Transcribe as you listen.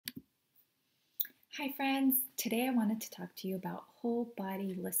Hi, friends. Today I wanted to talk to you about whole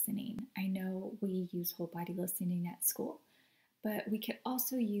body listening. I know we use whole body listening at school, but we could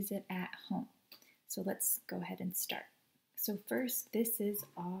also use it at home. So let's go ahead and start. So, first, this is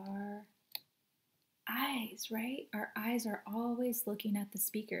our eyes, right? Our eyes are always looking at the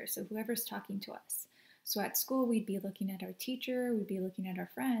speaker, so whoever's talking to us. So, at school, we'd be looking at our teacher, we'd be looking at our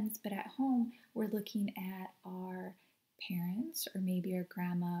friends, but at home, we're looking at our parents, or maybe our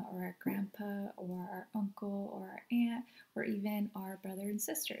grandma, or our grandpa, or our uncle, or our aunt, or even our brother and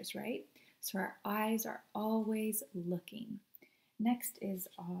sisters, right? So, our eyes are always looking. Next is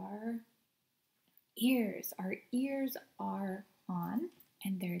our ears. Our ears are on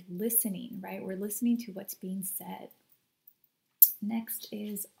and they're listening, right? We're listening to what's being said. Next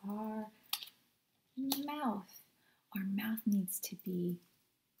is our mouth. Our mouth needs to be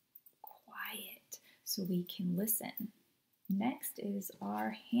quiet so we can listen. Next is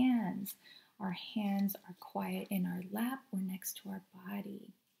our hands. Our hands are quiet in our lap or next to our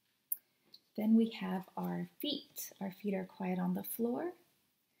body. Then we have our feet. Our feet are quiet on the floor.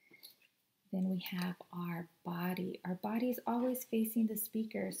 Then we have our body. Our body is always facing the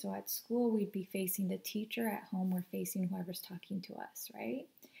speaker. So at school, we'd be facing the teacher. At home, we're facing whoever's talking to us, right?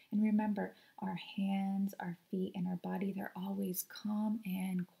 And remember, our hands, our feet, and our body, they're always calm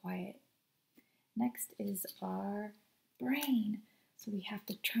and quiet. Next is our brain. So we have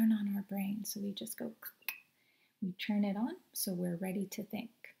to turn on our brain. So we just go, we turn it on so we're ready to think.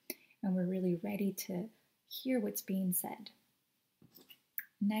 And we're really ready to hear what's being said.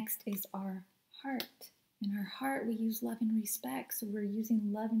 Next is our heart. In our heart, we use love and respect. So we're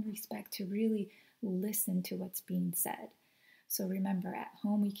using love and respect to really listen to what's being said. So remember, at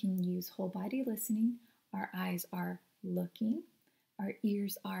home, we can use whole body listening. Our eyes are looking. Our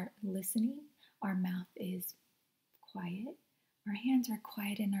ears are listening. Our mouth is quiet. Our hands are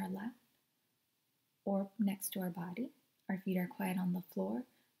quiet in our lap or next to our body. Our feet are quiet on the floor.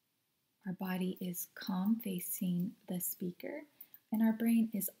 Our body is calm facing the speaker. And our brain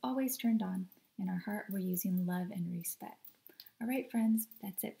is always turned on. In our heart, we're using love and respect. All right, friends,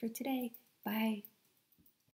 that's it for today. Bye.